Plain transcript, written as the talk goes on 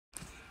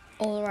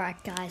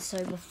Alright guys,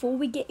 so before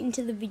we get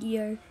into the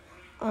video,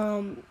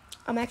 I'm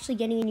actually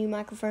getting a new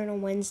microphone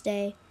on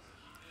Wednesday,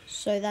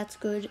 so that's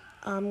good.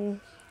 I'm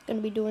going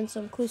to be doing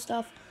some cool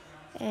stuff,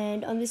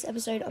 and on this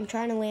episode I'm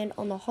trying to land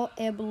on the hot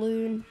air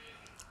balloon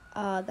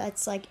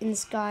that's like in the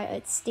sky.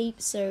 It's steep,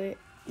 so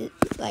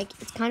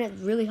it's kind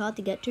of really hard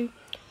to get to.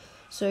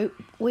 So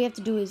what you have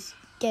to do is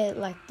get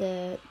like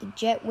the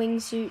jet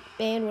wingsuit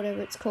band,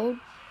 whatever it's called,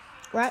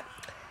 right?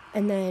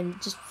 And then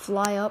just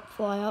fly up,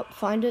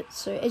 find it.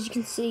 So as you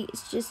can see,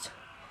 it's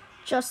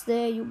just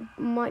there. You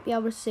might be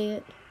able to see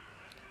it.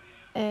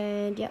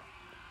 And yeah,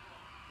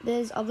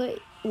 there's other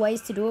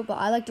ways to do it, but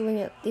I like doing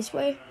it this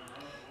way.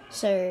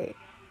 So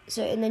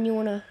and then you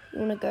wanna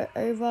go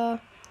over.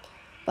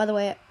 By the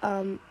way,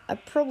 I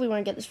probably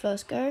want to get this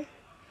first go,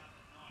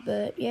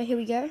 but yeah, here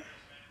we go.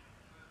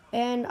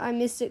 And I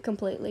missed it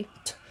completely.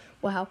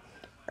 Wow.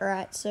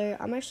 Alright, so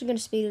I'm actually going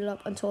to speed it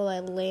up until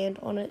I land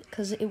on it,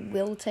 because it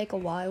will take a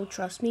while,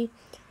 trust me.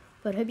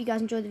 But I hope you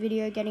guys enjoyed the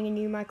video, getting a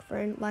new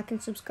microphone. Like and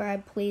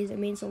subscribe, please. It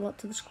means a lot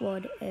to the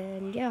squad.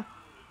 And yeah,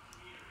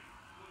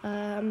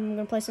 I'm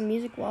going to play some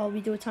music while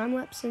we do a time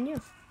lapse, and yeah.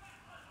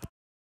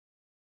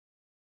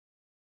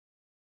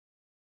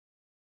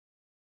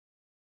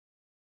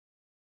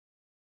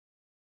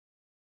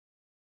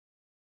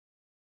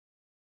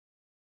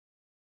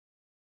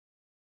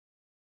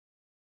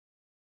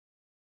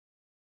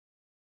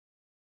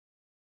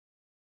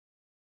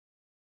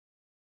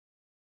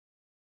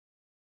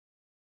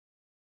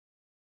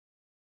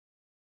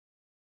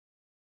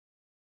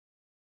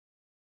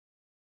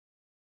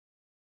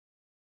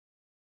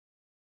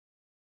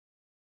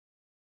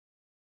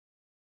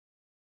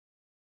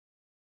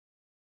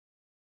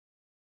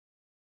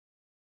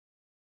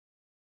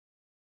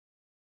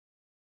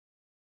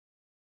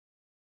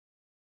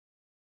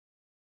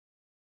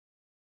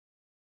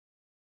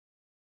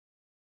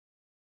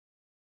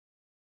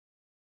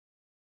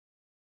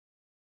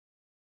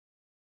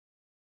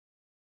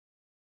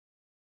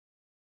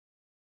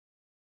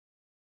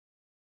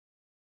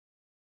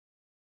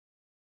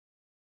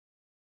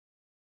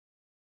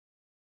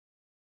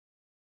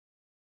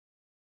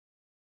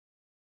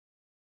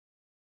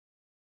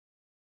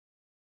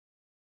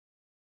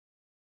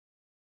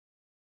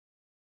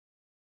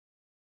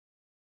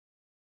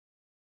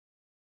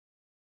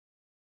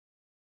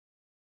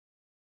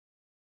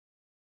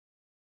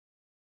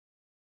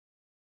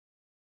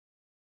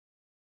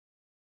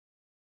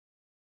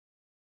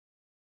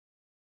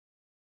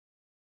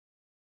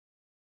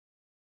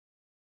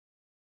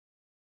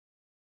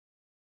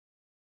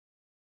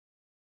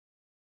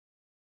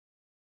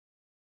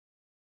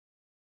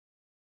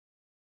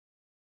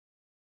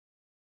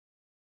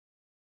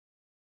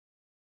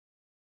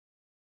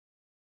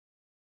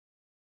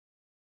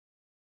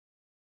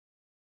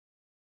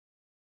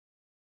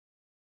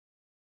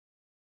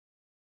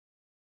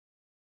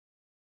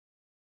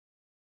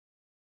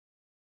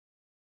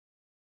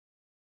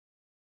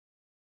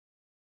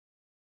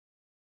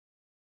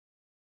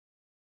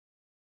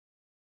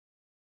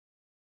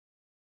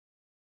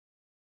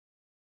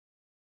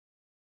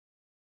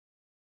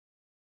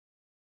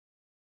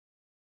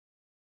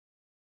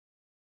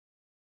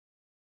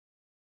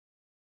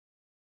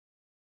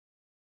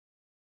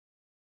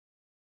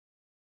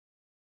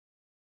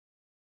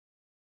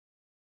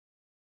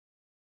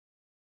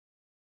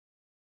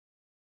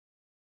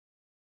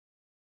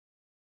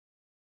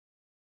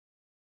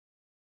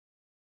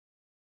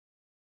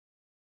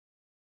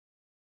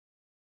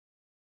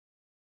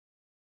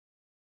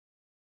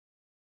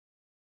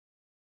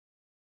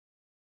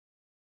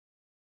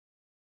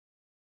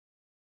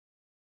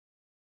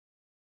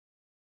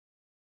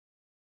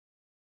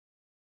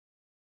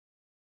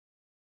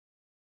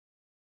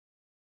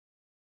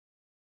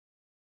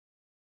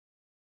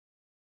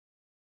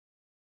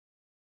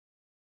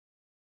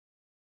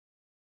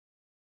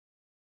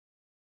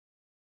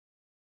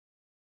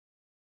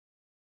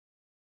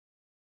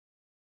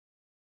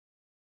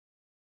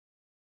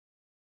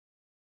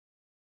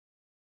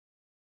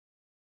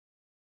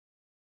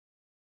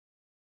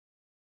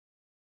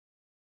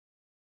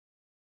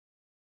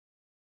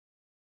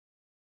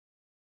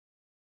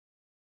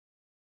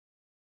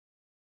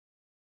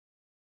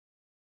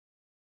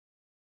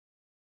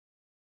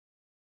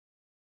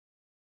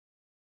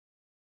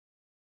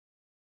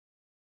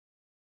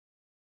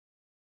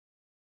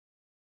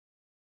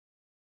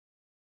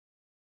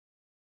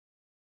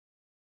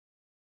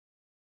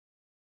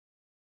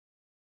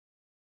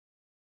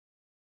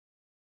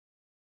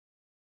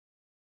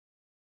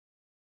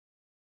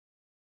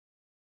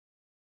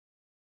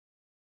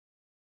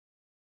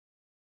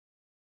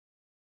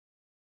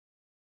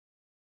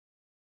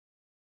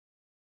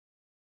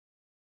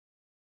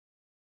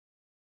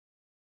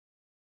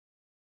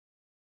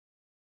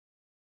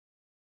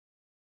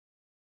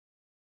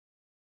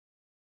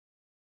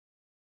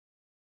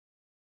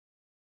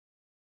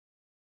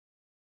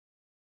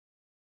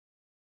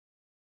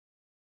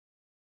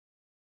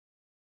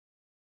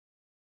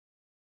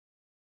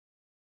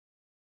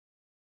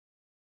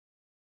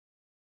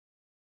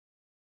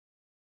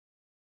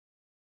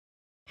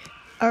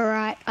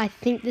 Alright, I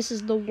think this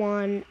is the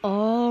one.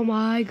 Oh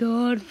my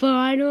god,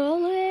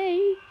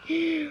 finally!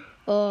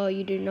 Oh,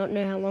 you do not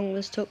know how long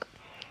this took.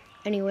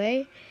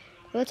 Anyway,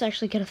 let's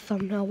actually get a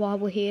thumbnail while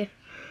we're here.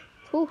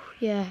 Oh,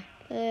 yeah.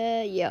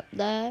 Yep,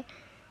 that.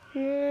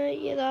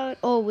 Yeah, that.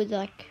 Oh, with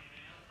like.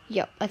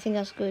 Yep, I think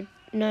that's good.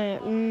 No,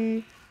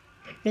 no,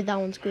 that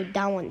one's good.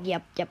 That one,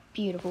 yep,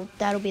 beautiful.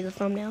 That'll be the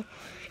thumbnail.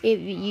 If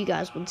you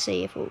guys would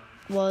see if it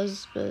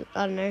was, but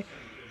I don't know.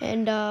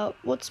 And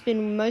what's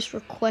been most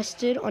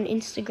requested on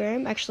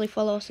Instagram? Actually,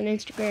 follow us on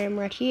Instagram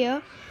right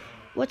here.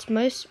 What's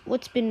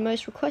been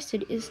most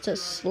requested is to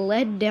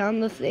sled down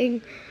the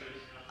thing.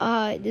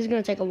 This is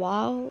gonna take a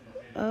while.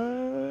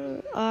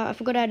 I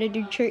forgot how to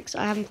do tricks.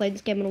 I haven't played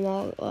this game in a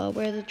while.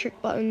 Where are the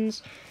trick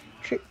buttons?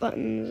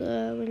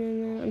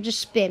 I'm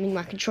just spamming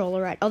my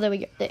controller, right? Oh, there we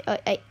go.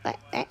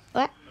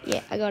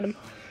 Yeah, I got him.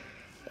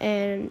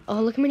 And,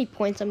 oh, look how many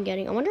points I'm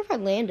getting. I wonder if I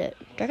land it.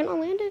 Do you reckon I'll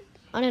land it?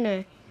 I don't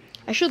know.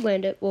 I should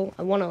land it. Well,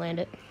 I want to land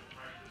it.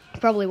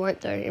 Probably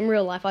won't, though. In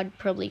real life, I'd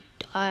probably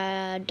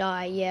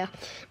die, yeah.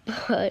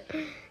 But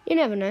you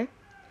never know.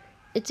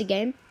 It's a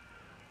game.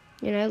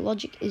 You know,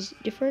 logic is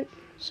different.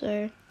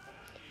 So,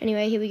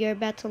 anyway, here we go.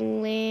 About to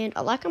land.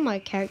 I like how my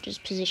character's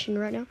positioned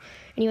right now.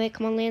 Anyway,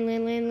 come on,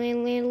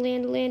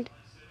 land.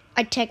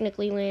 I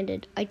technically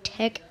landed.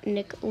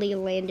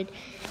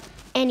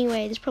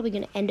 Anyway, this is probably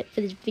going to end it for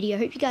this video. I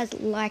hope you guys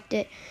liked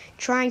it.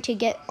 Trying to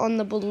get on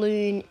the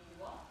balloon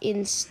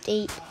in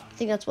state. I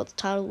think that's what the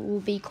title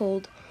will be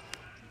called.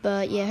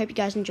 But yeah, I hope you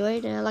guys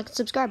enjoyed. And like and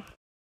subscribe.